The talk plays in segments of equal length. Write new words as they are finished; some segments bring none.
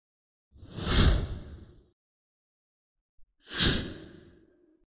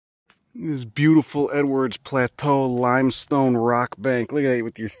This beautiful Edwards Plateau limestone rock bank. Look at it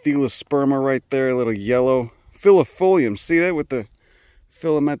with your thelosperma right there, a little yellow. Filifolium, see that with the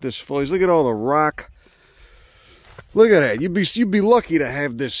filamentous foliage? Look at all the rock. Look at that. You'd be lucky to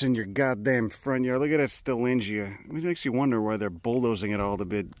have this in your goddamn front yard. Look at that Stellangia. It makes you wonder why they're bulldozing it all to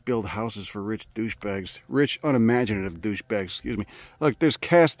build houses for rich douchebags. Rich, unimaginative douchebags, excuse me. Look, there's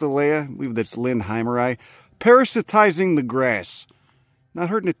Castellea. I believe that's Lindheimeri. Parasitizing the grass. Not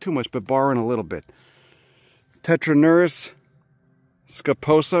hurting it too much, but borrowing a little bit. Tetranuris.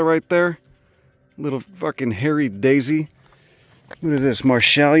 Scaposa right there. Little fucking hairy daisy. What is this?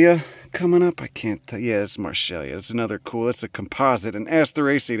 Marshallia coming up? I can't tell. Yeah, it's Marshallia. It's another cool. That's a composite. An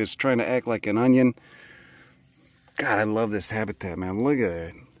Asteraceae that's trying to act like an onion. God, I love this habitat, man. Look at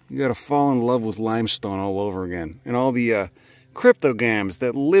it. You gotta fall in love with limestone all over again. And all the cryptogams,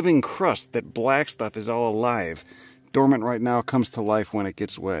 that living crust, that black stuff is all alive. Dormant right now, comes to life when it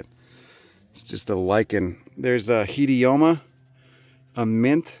gets wet. It's just a lichen. There's a Hedioma, a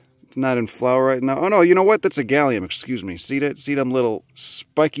mint. It's not in flower right now. Oh no, you know what? That's a gallium, excuse me. See that? See them little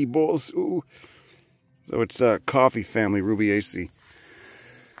spiky balls? Ooh. So it's a coffee family, Rubiaceae.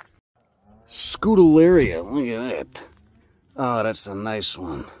 Scutellaria, look at that. Oh, that's a nice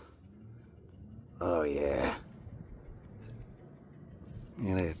one. Oh yeah.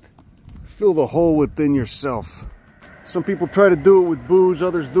 Look at it. Fill the hole within yourself. Some people try to do it with booze,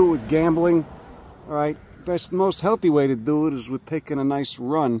 others do it with gambling. All right, most healthy way to do it is with taking a nice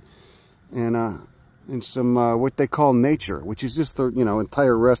run and in some what they call nature, which is just the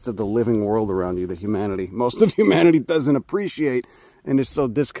entire rest of the living world around you that most of humanity doesn't appreciate and is so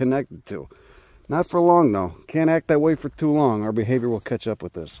disconnected to. Not for long though. Can't act that way for too long. Our behavior will catch up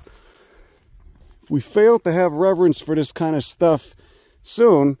with us. If we fail to have reverence for this kind of stuff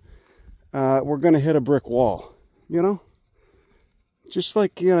soon, we're going to hit a brick wall. You know, just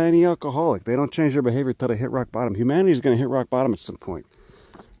like any alcoholic, they don't change their behavior until they hit rock bottom. Humanity is going to hit rock bottom at some point.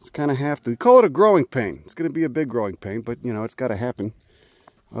 It's kind of have to. We call it a growing pain. It's going to be a big growing pain, but it's got to happen.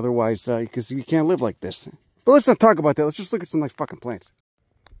 Otherwise, because you can't live like this. But let's not talk about that. Let's just look at some nice fucking plants.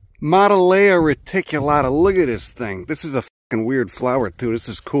 Matelea reticulata. Look at this thing. This is a fucking weird flower too. This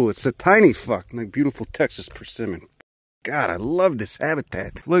is cool. It's a tiny fuck, like beautiful Texas persimmon. God, I love this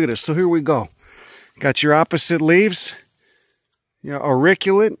habitat. Look at this. So here we go. Got your opposite leaves,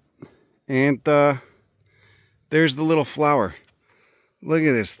 auriculate, and there's the little flower. Look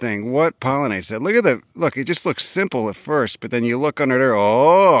at this thing. What pollinates that? Look at that. Look, it just looks simple at first, but then you look under there.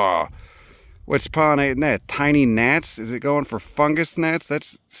 Oh, what's pollinating that? Tiny gnats? Is it going for fungus gnats?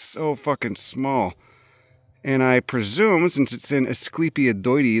 That's so fucking small. And I presume, since it's in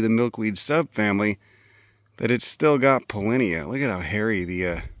Asclepiodoideae, the milkweed subfamily, that it's still got pollinia. Look at how hairy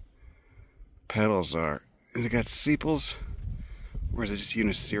the petals are. Has it got sepals? Or is it just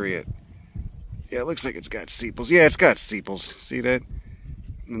uniseriate? Yeah, it looks like it's got sepals. Yeah, it's got sepals. See that?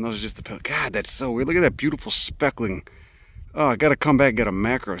 And those are just the petals. God, that's so weird. Look at that beautiful speckling. Oh, I gotta come back and get a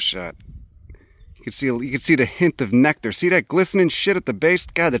macro shot. You can see the hint of nectar. See that glistening shit at the base?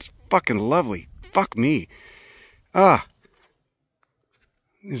 God, that's fucking lovely. Fuck me. Ah.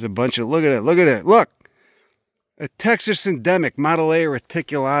 There's a bunch of, look at it, look at it. Look! A Texas endemic, Matelea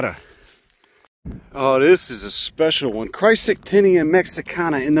reticulata. Oh, this is a special one. Chrysactinia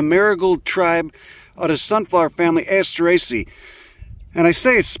mexicana in the marigold tribe of the sunflower family Asteraceae. And I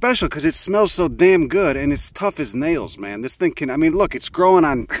say it's special because it smells so damn good and it's tough as nails, man. This thing can, I mean, look, it's growing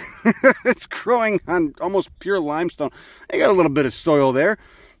on, it's growing on almost pure limestone. You got a little bit of soil there.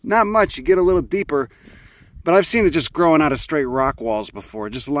 Not much, you get a little deeper. But I've seen it just growing out of straight rock walls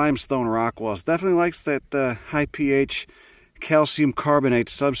before, just limestone rock walls. Definitely likes that high pH calcium carbonate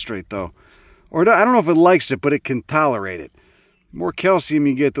substrate though. Or I don't know if it likes it, but it can tolerate it. The more calcium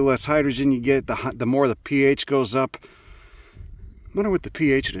you get, the less hydrogen you get, the more the pH goes up. I wonder what the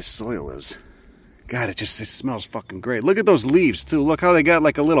pH of this soil is. God, it smells fucking great. Look at those leaves too. Look how they got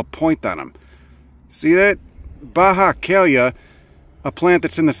like a little point on them. See that? Baja Calia, a plant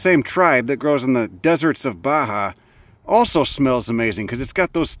that's in the same tribe that grows in the deserts of Baja, also smells amazing because it's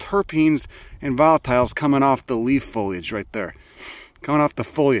got those terpenes and volatiles coming off the leaf foliage right there. Coming off the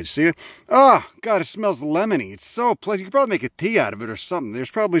foliage, see it? Oh, God, it smells lemony. It's so pleasant. You could probably make a tea out of it or something.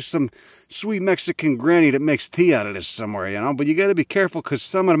 There's probably some sweet Mexican granny that makes tea out of this somewhere, But you got to be careful because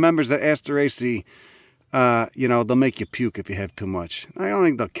some of the members of Asteraceae, they'll make you puke if you have too much. I don't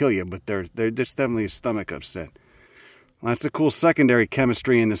think they'll kill you, but there's definitely a stomach upset. Well, that's a cool secondary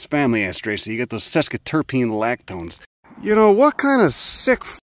chemistry in this family, Asteraceae. You got those sesquiterpene lactones. What kind of sick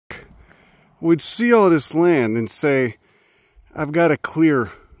f*** would see all this land and say, I've got to clear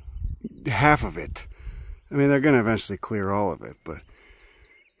half of it. I mean, they're going to eventually clear all of it, but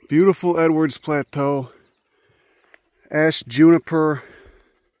Beautiful Edwards Plateau. Ash juniper,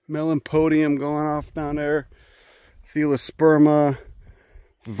 melanospodium going off down there. Thelosperma,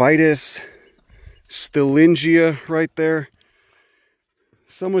 vitis, stellingia right there.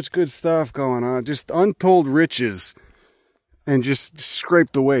 So much good stuff going on. Just untold riches. And just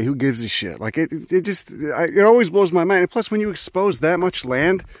scraped away. Who gives a shit? Like it always blows my mind. And plus, when you expose that much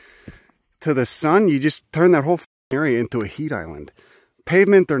land to the sun, you just turn that whole area into a heat island.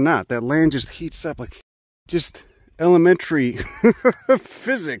 Pavement or not, that land just heats up like just elementary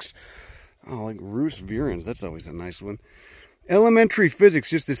physics. Oh, like Rus virens. That's always a nice one. Elementary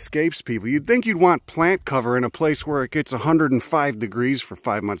physics just escapes people. You'd think you'd want plant cover in a place where it gets 105 degrees for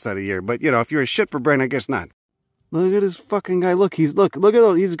 5 months out of the year. But, you know, if you're a shit for brain, I guess not. Look at this fucking guy. Look at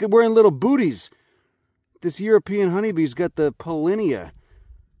those. He's wearing little booties. This European honeybee's got the pollinia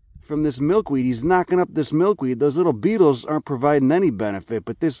from this milkweed. He's knocking up this milkweed. Those little beetles aren't providing any benefit,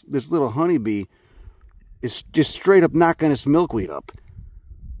 but this little honeybee is just straight up knocking this milkweed up.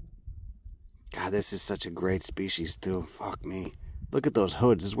 God, this is such a great species too. Fuck me. Look at those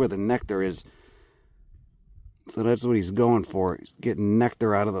hoods. This is where the nectar is. So that's what he's going for. He's getting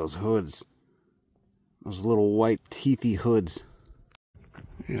nectar out of those hoods. Those little white teethy hoods.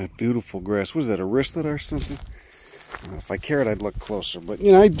 Yeah, beautiful grass. What is that, a wristlet or something? If I cared, I'd look closer. But,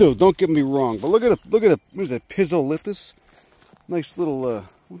 you know, I do. Don't get me wrong. But look at it. What is that, Pizolithus? Nice little,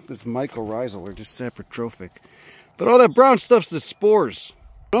 what is this, mycorrhizal or just saprotrophic. But all that brown stuff's the spores.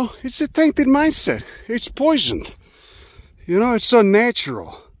 Oh, it's a tainted mindset. It's poisoned. You know, it's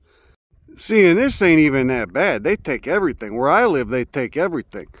unnatural. See, and this ain't even that bad. They take everything. Where I live, they take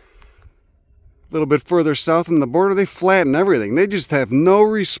everything. A little bit further south on the border, they flatten everything. They just have no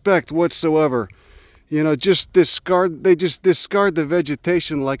respect whatsoever. You know, they just discard the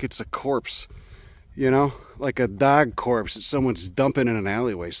vegetation like it's a corpse. You know, like a dog corpse that someone's dumping in an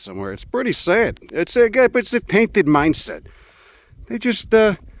alleyway somewhere. It's pretty sad. It's a tainted mindset. They just,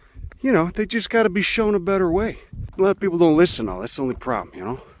 you know, they just got to be shown a better way. A lot of people don't listen, though. That's the only problem, you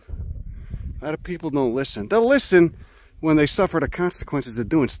know. A lot of people don't listen. They'll listen when they suffer the consequences of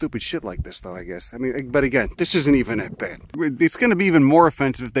doing stupid shit like this, though, I guess. I mean, but again, this isn't even that bad. It's going to be even more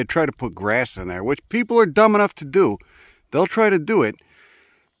offensive if they try to put grass in there, which people are dumb enough to do. They'll try to do it.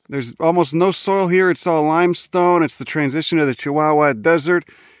 There's almost no soil here. It's all limestone. It's the transition to the Chihuahua Desert.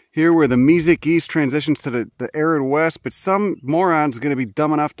 Here where the Mesic East transitions to the arid West. But some moron's going to be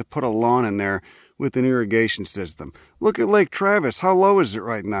dumb enough to put a lawn in there with an irrigation system. Look at Lake Travis. How low is it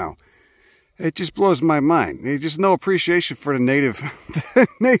right now? It just blows my mind. There's just no appreciation for the native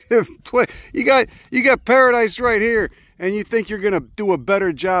place. You got paradise right here, and you think you're gonna do a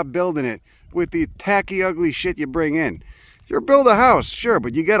better job building it with the tacky, ugly shit you bring in. You'll build a house, sure,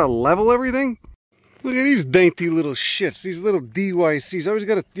 but you gotta level everything. Look at these dainty little shits, these little DYCs.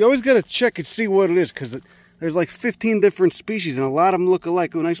 You always gotta check and see what it is, because there's like 15 different species, and a lot of them look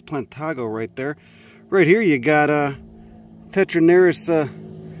alike. Oh, nice plantago right there. Right here you got Tetraneris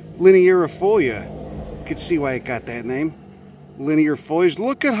linearifolia. You can see why it got that name. Linear foliage.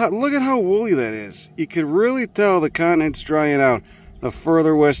 Look at how woolly that is. You can really tell the continent's drying out the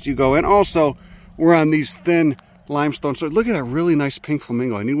further west you go. And also, we're on these thin limestone. So look at that really nice pink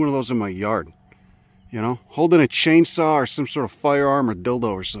flamingo. I need one of those in my yard. You know, holding a chainsaw or some sort of firearm or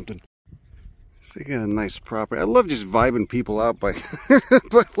dildo or something. So you got a nice property. I love just vibing people out by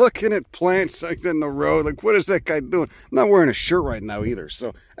by looking at plants like in the road. Like, what is that guy doing? I'm not wearing a shirt right now either.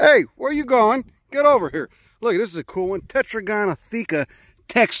 So, hey, where are you going? Get over here. Look, this is a cool one. Tetragonitheca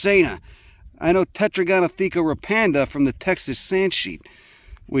texana. I know Tetragonitheca repanda from the Texas sand sheet,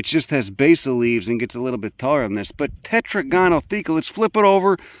 which just has basal leaves and gets a little bit taller than this. But Tetragonitheca, let's flip it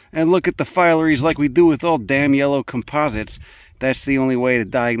over and look at the phylaries like we do with all damn yellow composites. That's the only way to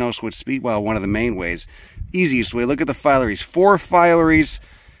diagnose what species, well, one of the main ways. Easiest way, look at the phylaries. 4 phylaries,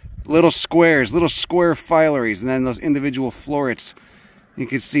 little squares, little square phylaries, and then those individual florets. You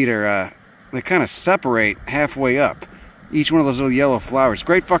can see they kind of separate halfway up. Each one of those little yellow flowers.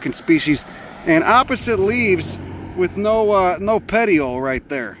 Great fucking species. And opposite leaves with no petiole right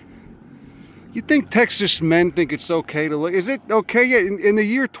there. You think Texas men think it's okay to look? Is it okay? Yeah, in the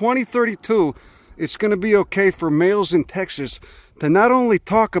year 2032, it's going to be okay for males in Texas to not only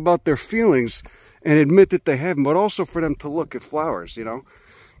talk about their feelings and admit that they have them, but also for them to look at flowers, you know.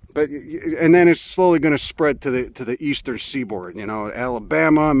 And then it's slowly going to spread to the eastern seaboard, you know,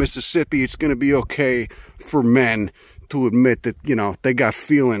 Alabama, Mississippi. It's going to be okay for men to admit that, you know, they got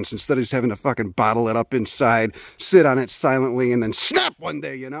feelings instead of just having to fucking bottle it up inside, sit on it silently, and then snap one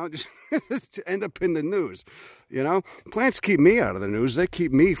day, you know, just to end up in the news, you know. Plants keep me out of the news. They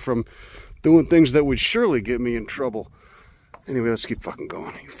keep me from doing things that would surely get me in trouble. Anyway, let's keep fucking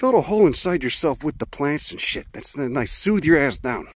going. You filled a hole inside yourself with the plants and shit. That's nice. Soothe your ass down.